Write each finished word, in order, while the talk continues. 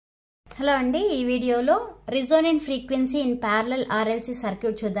Hello అండి, ఈ వీడియోలో resonant frequency in parallel RLC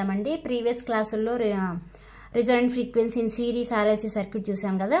circuit చూద్దామండి. ప్రీవియస్ క్లాసుల్లో resonant frequency in series RLC circuit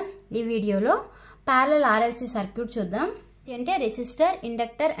చూసాం కదా. ఈ వీడియోలో parallel RLC సర్క్యూట్ చూద్దాం. అంటే రెసిస్టర్,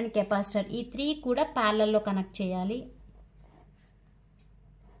 ఇండక్టర్ అండ్ కెపాసిటర్ ఈ త్రీ కూడా parallel లో కనెక్ట్ చేయాలి.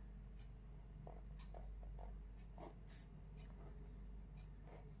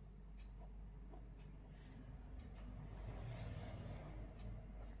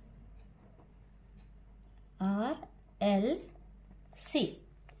 RLC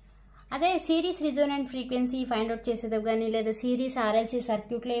అదే series resonant frequency find out చేసేటప్పుడు కానీ లేదా సిరీస్ RLC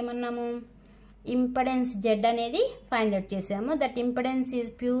సర్క్యూట్లో ఏమన్నాము, ఇంపెడెన్స్ Z అనేది ఫైండ్ అవుట్ చేసాము. That impedance is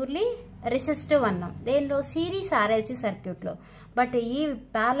purely resistive అన్నాం దేనిలో, సిరీస్ RLC సర్క్యూట్లో. బట్ ఈ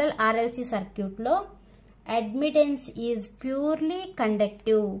ప్యారలల్ RLC సర్క్యూట్లో admittance is purely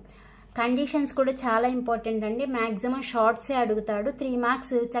conductive. Conditions కూడా చాలా ఇంపార్టెంట్ అండి. మ్యాక్సిమం షార్ట్సే అడుగుతాడు. 3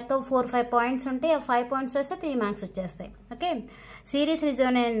 మార్క్స్ చక్కగా 4-5 పాయింట్స్ ఉంటాయి. ఆ 5 పాయింట్స్ వస్తే 3 మార్క్స్ వచ్చేస్తాయి. ఓకే, సిరీస్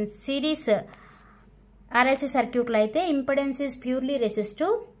RLC సర్క్యూట్లో అయితే ఇంపెడెన్స్ ఈజ్ ప్యూర్లీ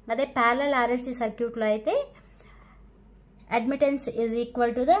రెసిస్టివ్. అదే ప్యారలల్ RLC సర్క్యూట్లో అయితే admittance is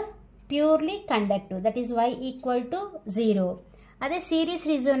equal to the purely conductive. That is Y equal to 0. అదే సిరీస్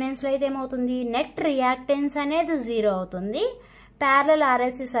రెసోనెన్స్లో అయితే ఏమవుతుంది, నెట్ రియాక్టెన్స్ అనేది 0 అవుతుంది. ప్యారలల్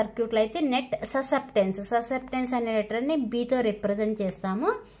RLC సర్క్యూట్లో అయితే నెట్ ససెప్టెన్స్ అనే లెటర్ని బీతో రిప్రజెంట్ చేస్తాము.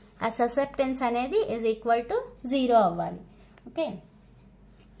 ఆ ససెప్టెన్స్ అనేది ఈజ్ ఈక్వల్ టు 0 అవ్వాలి. ఓకే,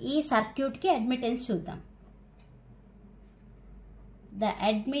 ఈ సర్క్యూట్కి అడ్మిటెన్స్ చూద్దాం. The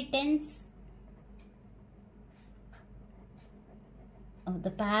admittance of the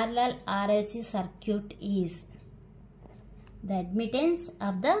parallel RLC circuit is the admittance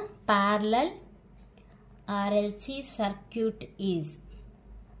of the parallel RLC circuit is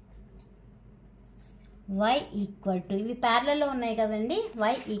Y equal to, ఇవి parallel లో ఉన్నాయి కదండి,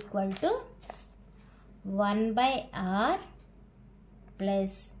 Y equal to 1/R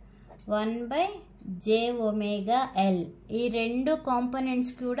plus 1/j omega L. ఈ రెండు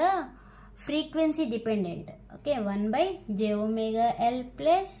components కూడా frequency dependent. Okay, 1/j omega L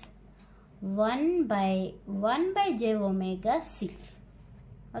plus 1/j omega C.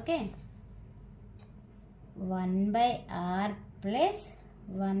 Okay, 1/R plus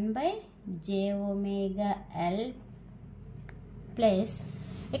 1/j omega L plus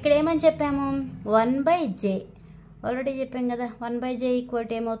ఇక్కడ ఏమని చెప్పాము, 1/j ఆల్రెడీ చెప్పాం కదా. 1/j ఈక్వల్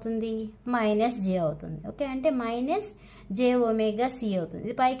టు ఏమవుతుంది, -j అవుతుంది. ఓకే, అంటే -j omega C అవుతుంది.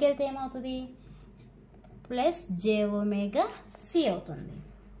 ఇది పైకి వెళ్తే ఏమవుతుంది, +j omega C అవుతుంది.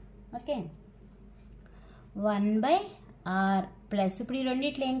 ఓకే, 1/R ప్లస్ ఇప్పుడు ఈ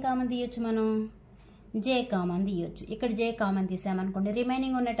రెండిట్లో ఏం కామన్ తీయొచ్చు మనం, J కామన్ తీయొచ్చు. ఇక్కడ J కామన్ తీసామనుకోండి,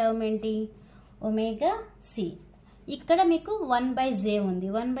 రిమైనింగ్ ఉన్న టర్మ్ ఏంటి, ఒమేగా C. ఇక్కడ మీకు 1/j ఉంది.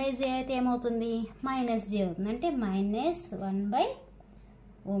 1/j అయితే ఏమవుతుంది, -j అవుతుంది. అంటే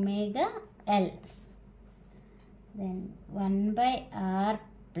 -1/omega L. Then 1/R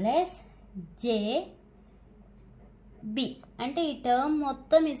plus J B. అంటే ఈ టర్మ్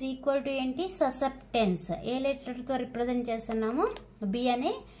మొత్తం ఈజ్ ఈక్వల్ టు ఏంటి, ససెప్టెన్స్. ఏ లెటర్తో రిప్రజెంట్ చేస్తున్నాము, B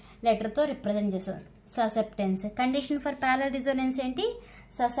అనే లెటర్తో రిప్రజెంట్ చేస్తాం susceptance. Condition for parallel resonance ఏంటి,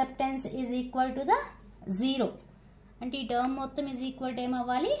 susceptance is equal to the 0. అంటే ఈ టర్మ్ మొత్తం ఈజ్ ఈక్వల్ టు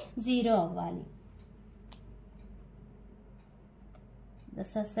ఏమవ్వాలి, 0 అవ్వాలి. ద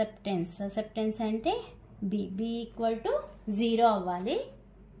ససెప్టెన్స్ అంటే B ఈక్వల్ టు 0 అవ్వాలి.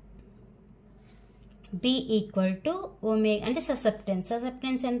 B ఈక్వల్ టు ఒమేగా అంటే ససెప్టెన్స్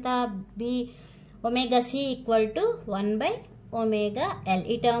ఎంత, B omega C equal to 1/omega L.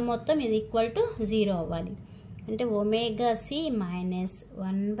 ఈ టర్మ్ మొత్తం ఇది ఈక్వల్ టు 0 అవ్వాలి. అంటే omega C minus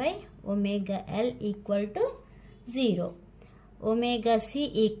 1/omega L equal to 0. Omega C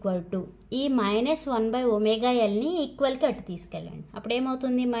equal to ఈ -1/omega Lని ఈక్వల్కి అటు తీసుకెళ్ళండి. అప్పుడు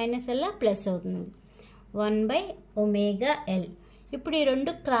ఏమవుతుంది, -L ప్లస్ అవుతుంది, 1/omega L. ఇప్పుడు ఈ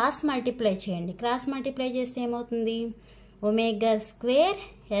రెండు క్రాస్ మల్టిప్లై చేయండి. క్రాస్ మల్టిప్లై చేస్తే ఏమవుతుంది, omega square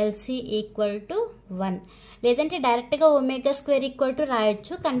LC equal to 1. లేదంటే డైరెక్ట్గా ఒమేగా స్క్వేర్ ఈక్వల్ టు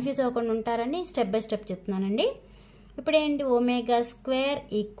రాయొచ్చు, కన్ఫ్యూజ్ అవ్వకుండా ఉంటారని స్టెప్ బై స్టెప్ చెప్తున్నానండి. ఇప్పుడు ఏంటి, ఒమేగా స్క్వేర్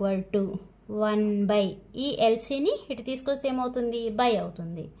ఈక్వల్ టు 1/, ఈ LCని ఇటు తీసుకొస్తే ఏమవుతుంది, బై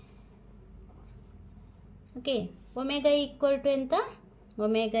అవుతుంది. ఓకే, ఒమేగా ఈక్వల్ టు ఎంత,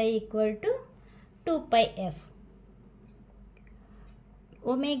 omega equal to 2πf.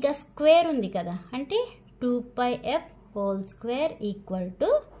 Omega square ఉంది కదా, అంటే 2πf whole square equal to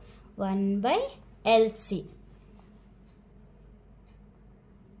 1/LC.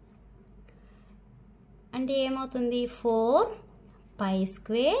 అంటే ఏమవుతుంది,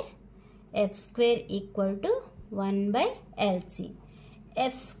 4π² f² equal to 1/LC.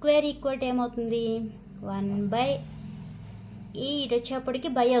 F square equal to ఏమవుతుంది 1/, ఈ ఇటు వచ్చేప్పటికి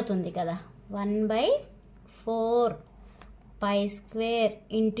బై అవుతుంది కదా, 1/4 పై స్క్వేర్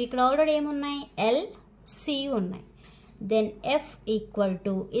ఇంటూ ఇక్కడ ఆల్రెడీ ఏమున్నాయి LC ఉన్నాయి. దెన్ ఎఫ్ ఈక్వల్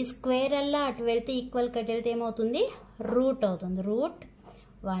టు ఈ స్క్వేర్ అలా అటు వెళ్తే ఈక్వల్ కట్ వెళ్తే ఏమవుతుంది రూట్ అవుతుంది. Route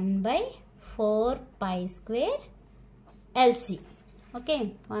 1/4 pi square LC. Okay,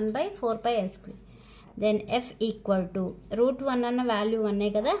 1/4 pi L square. Then F equal to root 1 అన్న వాల్యూ 1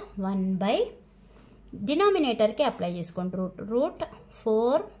 కదా, 1/, డినామినేటర్కి అప్లై చేసుకోండి రూట్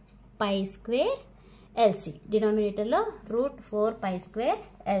 4 పై స్క్వేర్ LC. డినామినేటర్లో రూట్ 4 పై స్క్వేర్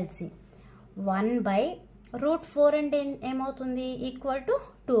LC. 1/√4 అంటే ఏమవుతుంది ఈక్వల్ టు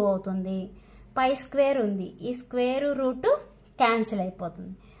 2 అవుతుంది. పై స్క్వేర్ ఉంది, ఈ స్క్వేర్ రూట్ క్యాన్సిల్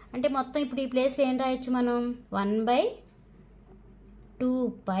అయిపోతుంది. అంటే మొత్తం ఇప్పుడు ఈ ప్లేస్లో ఏం రాయొచ్చు మనం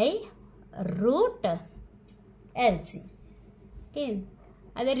 1/2π√LC. ఓకే,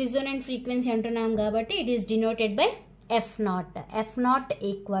 అదే రిజోనెంట్ ఫ్రీక్వెన్సీ అంటున్నాం కాబట్టి it is denoted by F0. F0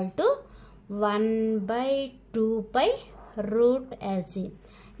 equal to 1/2π√LC.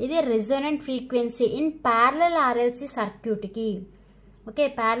 ఇది రెజోనెంట్ frequency in parallel RLC సర్క్యూట్కి. Okay,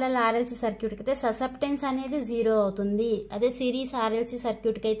 parallel RLC సర్క్యూట్కి అయితే ససెప్టెన్స్ అనేది 0 అవుతుంది. అదే సిరీస్ RLC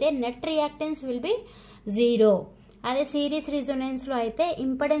సర్క్యూట్కి అయితే నెట్ రియాక్టెన్స్ విల్ బి 0. అదే సిరీస్ రిజోనెన్స్లో అయితే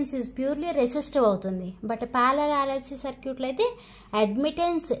ఇంపెడెన్స్ ఈజ్ ప్యూర్లీ రెసిస్టివ్ అవుతుంది. బట్ ప్యారలల్ RLC సర్క్యూట్లో అయితే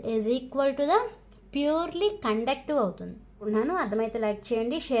admittance is equal to the purely conductive అవుతుంది. అర్థమైతే లైక్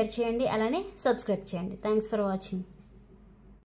చేయండి, షేర్ చేయండి, అలానే సబ్స్క్రైబ్ చేయండి. Thanks for watching.